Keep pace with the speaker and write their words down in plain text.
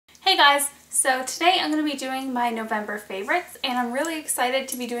guys, so today I'm going to be doing my November favorites, and I'm really excited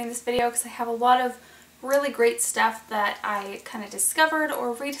to be doing this video because I have a lot of really great stuff that I kind of discovered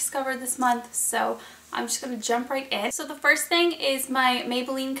or rediscovered this month, so I'm just going to jump right in. So the first thing is my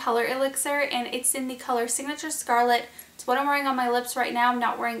Maybelline Color Elixir, and it's in the color Signature Scarlet. It's what I'm wearing on my lips right now. I'm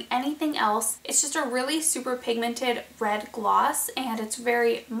not wearing anything else. It's just a really super pigmented red gloss, and it's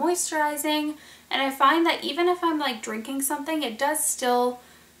very moisturizing, and I find that even if I'm like drinking something, it does still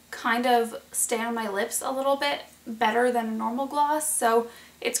kind of stay on my lips a little bit better than a normal gloss. So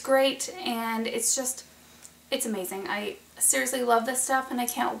it's great, and it's amazing. I seriously love this stuff, and I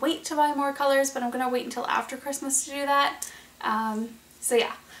can't wait to buy more colors, but I'm gonna wait until after Christmas to do that. So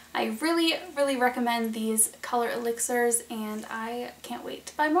yeah, I really recommend these color elixirs, and I can't wait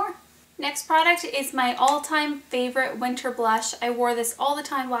to buy more. Next product is my all-time favorite winter blush. I wore this all the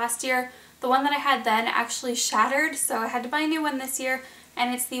time last year. The one that I had then actually shattered, so I had to buy a new one this year,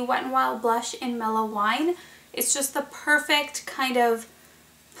 and it's the Wet n Wild blush in Mellow Wine. It's just the perfect kind of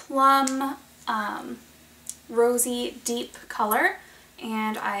plum, rosy, deep color,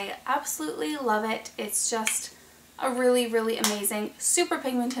 and I absolutely love it. It's just a really amazing, super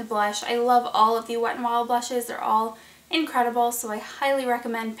pigmented blush. I love all of the Wet n Wild blushes. They're all incredible, so I highly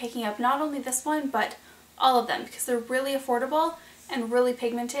recommend picking up not only this one, but all of them, because they're really affordable and really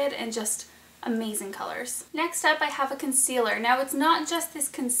pigmented and just amazing colors. Next up, I have a concealer. Now, it's not just this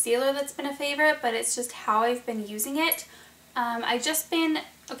concealer that's been a favorite, but it's just how I've been using it.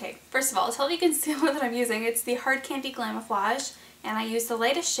 Okay, first of all, I'll tell you the concealer that I'm using. It's the Hard Candy Glamouflage, and I use the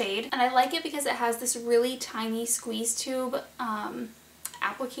lightest shade, and I like it because it has this really tiny squeeze tube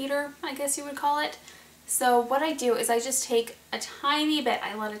applicator, I guess you would call it. So what I do is I just take a tiny bit,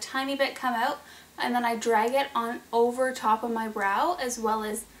 I let a tiny bit come out, and then I drag it on over top of my brow, as well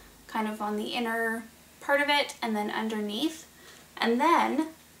as kind of on the inner part of it, and then underneath. And then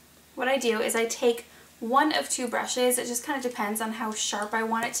what I do is I take one of two brushes. It just kind of depends on how sharp I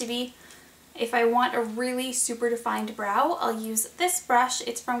want it to be. If I want a really super defined brow, I'll use this brush.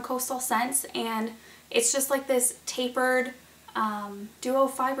 It's from Coastal Scents, and it's just like this tapered duo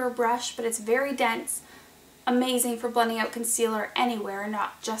fiber brush, but it's very dense. Amazing for blending out concealer anywhere,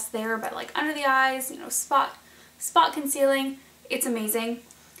 not just there, but like under the eyes, you know, spot concealing. It's amazing.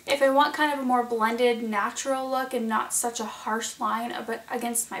 If I want kind of a more blended, natural look and not such a harsh line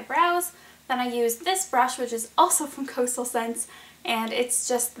against my brows, then I use this brush, which is also from Coastal Scents, and it's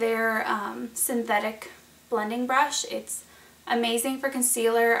just their synthetic blending brush. It's amazing for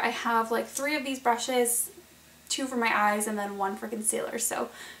concealer. I have like 3 of these brushes, 2 for my eyes and then 1 for concealer. So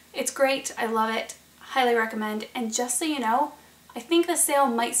it's great. I love it. Highly recommend. And just so you know, I think the sale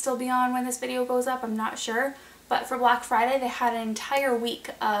might still be on when this video goes up. I'm not sure. But for Black Friday, they had an entire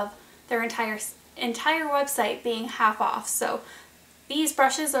week of their entire website being half off. So these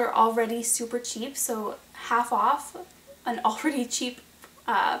brushes are already super cheap, so half off an already cheap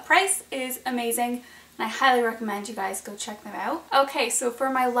price is amazing, and I highly recommend you guys go check them out. Okay, so for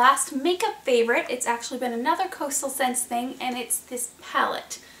my last makeup favorite, it's actually been another Coastal Scents thing, and it's this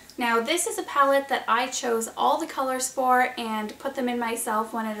palette. Now, this is a palette that I chose all the colors for and put them in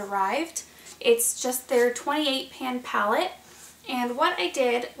myself when it arrived. It's just their 28 pan palette, and what I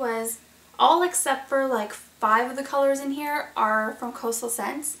did was all except for like 5 of the colors in here are from Coastal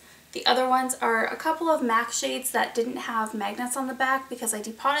Scents. The other ones are a couple of MAC shades that didn't have magnets on the back because I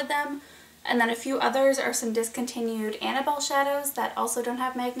depotted them, and then a few others are some discontinued Annabelle shadows that also don't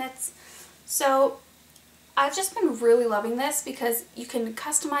have magnets. So I've just been really loving this because you can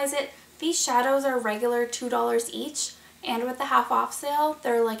customize it. These shadows are regular $2 each, and with the half off sale,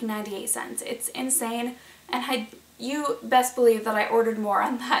 they're like 98 cents. It's insane, and you best believe that I ordered more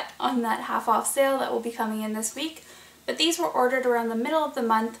on that half off sale that will be coming in this week. But these were ordered around the middle of the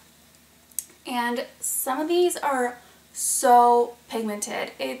month, and some of these are so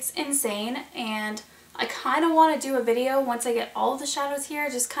pigmented. It's insane, and I kind of want to do a video once I get all of the shadows here,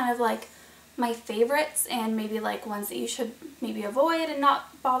 just kind of like my favorites and maybe like ones that you should maybe avoid and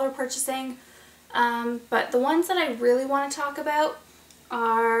not bother purchasing. But the ones that I really want to talk about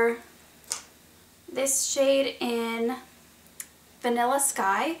are this shade in Vanilla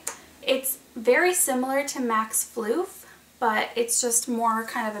Sky. It's very similar to MAC's Floof, but it's just more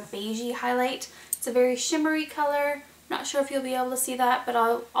kind of a beigey highlight. It's a very shimmery color. Not sure if you'll be able to see that, but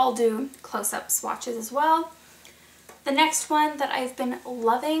I'll do close-up swatches as well. The next one that I've been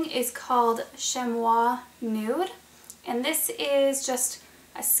loving is called Chamois Nude, and this is just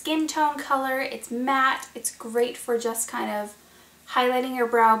a skin tone color. It's matte. It's great for just kind of highlighting your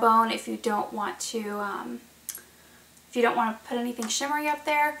brow bone if you don't want to put anything shimmery up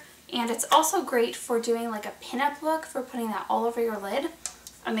there. And it's also great for doing like a pinup look, for putting that all over your lid.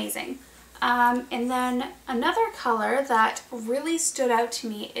 amazing. And then another color that really stood out to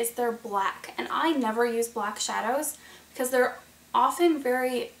me is their black. And I never use black shadows because they're often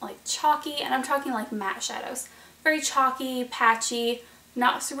very like chalky, and I'm talking like matte shadows. Very chalky, patchy,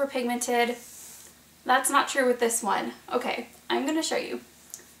 not super pigmented. That's not true with this one. Okay, I'm gonna show you.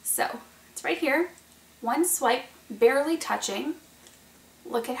 So, it's right here. One swipe, barely touching.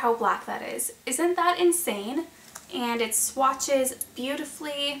 Look at how black that is. Isn't that insane? And it swatches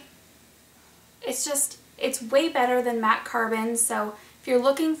beautifully. It's way better than matte carbon. So if you're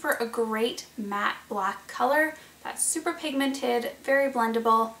looking for a great matte black color that's super pigmented, very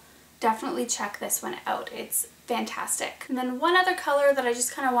blendable, definitely check this one out. It's fantastic. And then one other color that I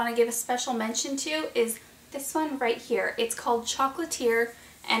just kind of want to give a special mention to is this one right here. It's called Chocolatier,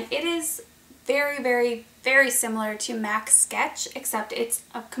 and it is very, very, very similar to MAC Sketch, except it's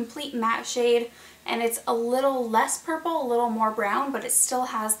a complete matte shade, and it's a little less purple, a little more brown, but it still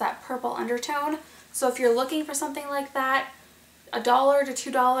has that purple undertone. So if you're looking for something like that, $1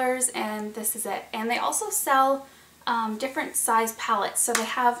 to $2, and this is it. And they also sell different size palettes, so they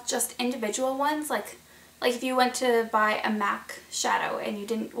have just individual ones, like if you went to buy a MAC shadow and you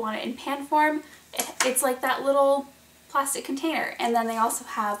didn't want it in pan form, it's like that little plastic container. And then they also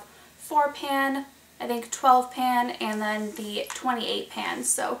have 4 pan, I think 12 pan, and then the 28 pan.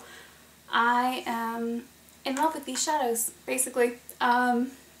 So I am in love with these shadows, basically.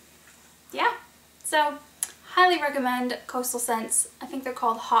 Yeah, so highly recommend Coastal Scents. I think they're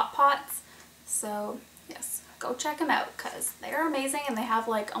called Hot Pots. So yes, go check them out because they're amazing, and they have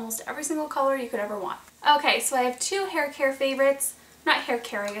like almost every single color you could ever want. Okay, so I have 2 hair care favorites. Not hair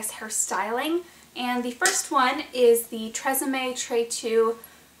care, I guess hair styling. And the first one is the Tresemme Tray 2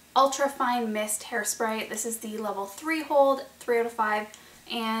 Ultra Fine Mist Hairspray. This is the level 3 hold, 3 out of 5.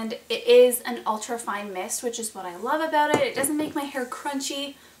 And it is an ultra fine mist, which is what I love about it. It doesn't make my hair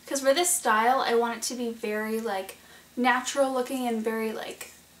crunchy, because for this style I want it to be very like natural looking and very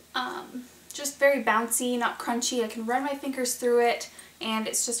like just very bouncy, not crunchy. I can run my fingers through it and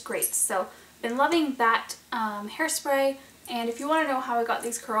it's just great. So been loving that hairspray. And if you want to know how I got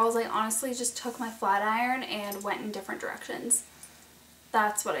these curls, I honestly just took my flat iron and went in different directions.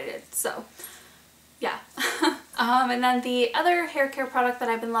 That's what I did. So yeah. And then the other hair care product that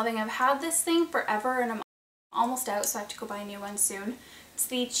I've been loving, I've had this thing forever and I'm almost out, so I have to go buy a new one soon. It's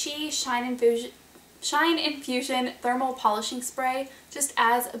the Chi Shine Infusion Thermal Polishing Spray. Just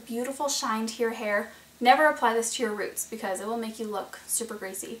adds a beautiful shine to your hair. Never apply this to your roots because it will make you look super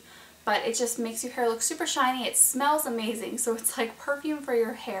greasy. But it just makes your hair look super shiny. It smells amazing, so it's like perfume for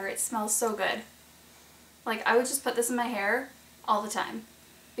your hair. It smells so good. Like, I would just put this in my hair all the time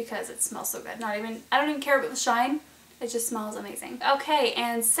because it smells so good. I don't even care about the shine. It just smells amazing. Okay,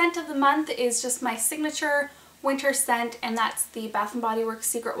 and scent of the month is just my signature winter scent, and that's the Bath & Body Works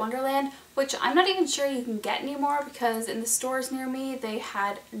Secret Wonderland, which I'm not even sure you can get anymore because in the stores near me they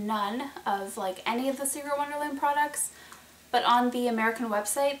had none of like any of the Secret Wonderland products. But on the American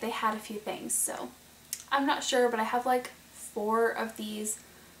website they had a few things, so I'm not sure, but I have like 4 of these.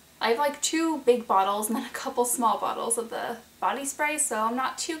 I have like 2 big bottles and then a couple small bottles of the body spray, so I'm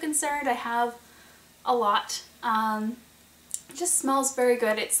not too concerned. I have a lot. It just smells very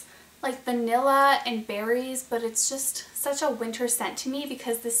good. It's like vanilla and berries, but it's just such a winter scent to me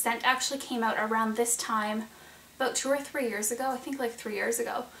because this scent actually came out around this time about 2 or 3 years ago. I think like 3 years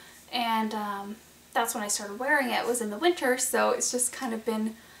ago. And that's when I started wearing it. It was in the winter, so it's just kind of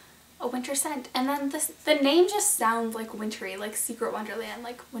been a winter scent. And then the name just sounds like wintry, like Secret Wonderland,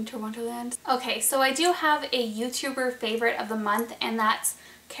 like Winter Wonderland. Okay, so I do have a YouTuber favorite of the month, and that's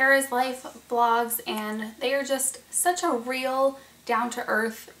Kara's Life Vlogs, and they are just such a real,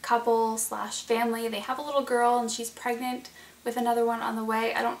 down-to-earth couple slash family. They have a little girl and she's pregnant with another one on the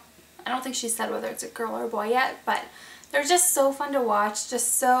way. I don't think she said whether it's a girl or a boy yet, but they're just so fun to watch,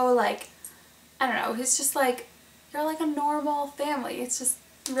 just so like, I don't know, it's just like, you're like a normal family. It's just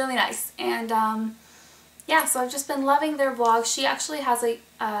really nice. And yeah, so I've just been loving their vlogs. She actually has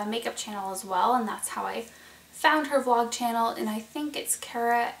a makeup channel as well, and that's how I found her vlog channel, and I think it's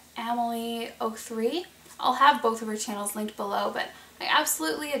Cara Emily03. I'll have both of her channels linked below, but I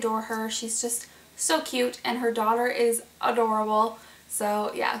absolutely adore her. She's just so cute, and her daughter is adorable.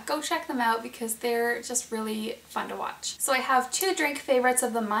 So yeah, go check them out because they're just really fun to watch. So I have 2 drink favorites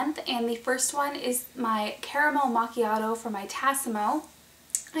of the month, and the first one is my caramel macchiato from my Tassimo.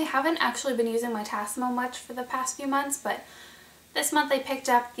 I haven't actually been using my Tassimo much for the past few months, but this month I picked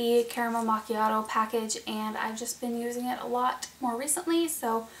up the caramel macchiato package and I've just been using it a lot more recently,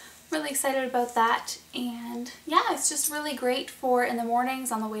 so I'm really excited about that. And yeah, it's just really great for in the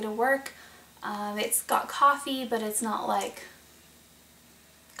mornings on the way to work. It's got coffee, but it's not like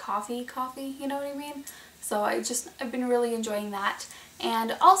coffee, you know what I mean? So I've been really enjoying that.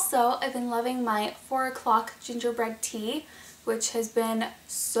 And also I've been loving my 4 o'clock gingerbread tea, which has been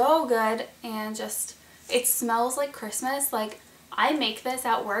so good, and just, it smells like Christmas. Like, I make this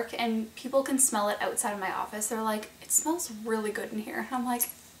at work and people can smell it outside of my office. They're like, it smells really good in here. And I'm like,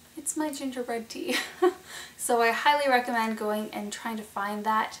 it's my gingerbread tea. So I highly recommend going and trying to find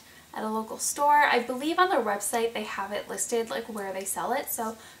that at a local store. I believe on their website they have it listed, like where they sell it,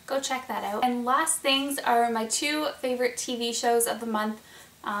 so go check that out. And last things are my 2 favorite TV shows of the month,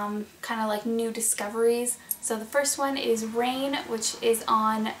 kind of like new discoveries. So the first one is Rain, which is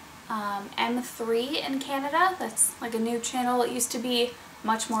on M3 in Canada. That's like a new channel. It used to be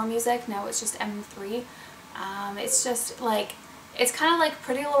Much More Music, now it's just M3. It's just like, it's kind of like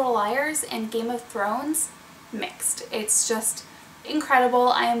Pretty Little Liars and Game of Thrones mixed. It's just incredible.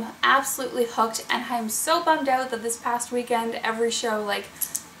 I am absolutely hooked, and I am so bummed out that this past weekend every show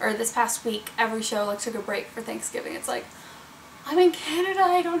this past week every show like took a break for Thanksgiving. It's like, I'm in Canada,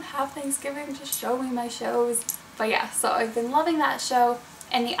 I don't have Thanksgiving, just show me my shows. But yeah, so I've been loving that show.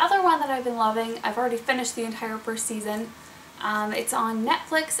 And the other one that I've been loving, I've already finished the entire first season. It's on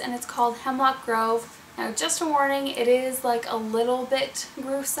Netflix and it's called Hemlock Grove. Now just a warning, it is like a little bit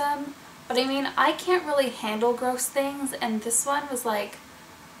gruesome, but I mean, I can't really handle gross things, and this one was like,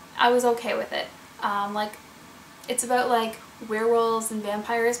 I was okay with it. Like, it's about like werewolves and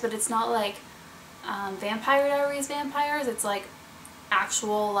vampires, but it's not like Vampire Diaries vampires. It's like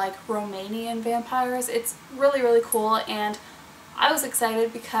actual like Romanian vampires. It's really, really cool, and I was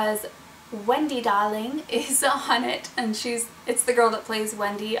excited because Wendy Darling is on it, and it's the girl that plays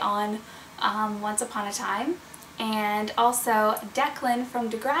Wendy on Once Upon a Time. And also Declan from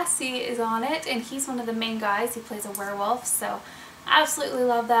Degrassi is on it, and he's one of the main guys. He plays a werewolf, so absolutely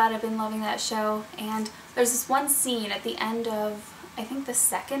love that. I've been loving that show. And there's this one scene at the end of, I think, the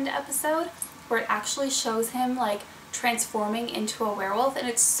 2nd episode where it actually shows him like transforming into a werewolf, and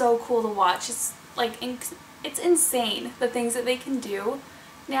it's so cool to watch. It's like, it's insane the things that they can do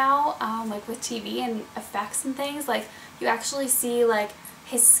now, like with TV and effects and things. Like, you actually see like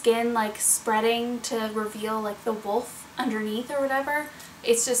his skin like spreading to reveal like the wolf underneath or whatever.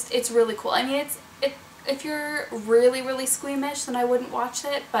 It's really cool. I mean, if you're really, really squeamish, then I wouldn't watch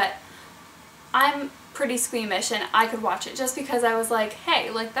it, but I'm pretty squeamish and I could watch it just because I was like, hey,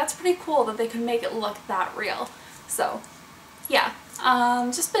 like, that's pretty cool that they could make it look that real. So yeah,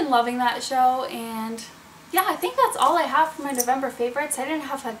 just been loving that show. And yeah, I think that's all I have for my November favorites. I didn't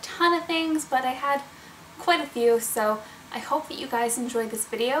have a ton of things, but I had quite a few, so I hope that you guys enjoyed this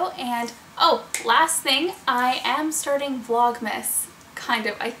video. And oh, last thing, I am starting Vlogmas, kind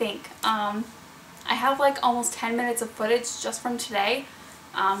of, I think. I have like almost 10 minutes of footage just from today.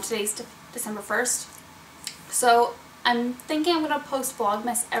 Today's December 1st. So I'm thinking I'm going to post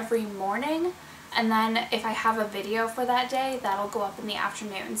Vlogmas every morning, and then if I have a video for that day, that'll go up in the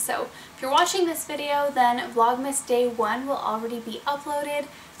afternoon. So if you're watching this video, then Vlogmas Day 1 will already be uploaded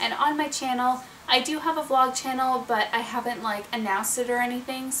and on my channel. I do have a vlog channel, but I haven't like announced it or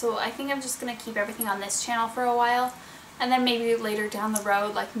anything, so I think I'm just going to keep everything on this channel for a while, and then maybe later down the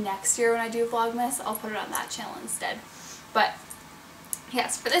road, like next year when I do Vlogmas, I'll put it on that channel instead. But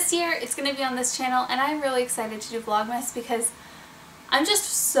yes, for this year, it's going to be on this channel, and I'm really excited to do Vlogmas because I'm just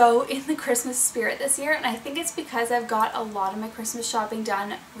so in the Christmas spirit this year, and I think it's because I've got a lot of my Christmas shopping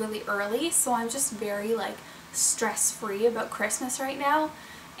done really early, so I'm just very like stress-free about Christmas right now.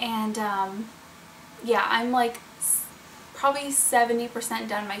 And yeah, I'm like probably 70%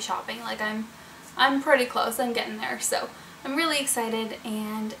 done my shopping. Like, I'm pretty close. I'm getting there, so I'm really excited.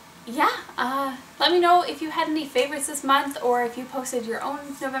 And yeah, let me know if you had any favorites this month, or if you posted your own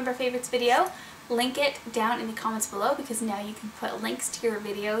November favorites video. Link it down in the comments below, because now you can put links to your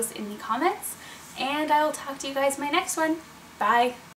videos in the comments. And I will talk to you guys in my next one. Bye!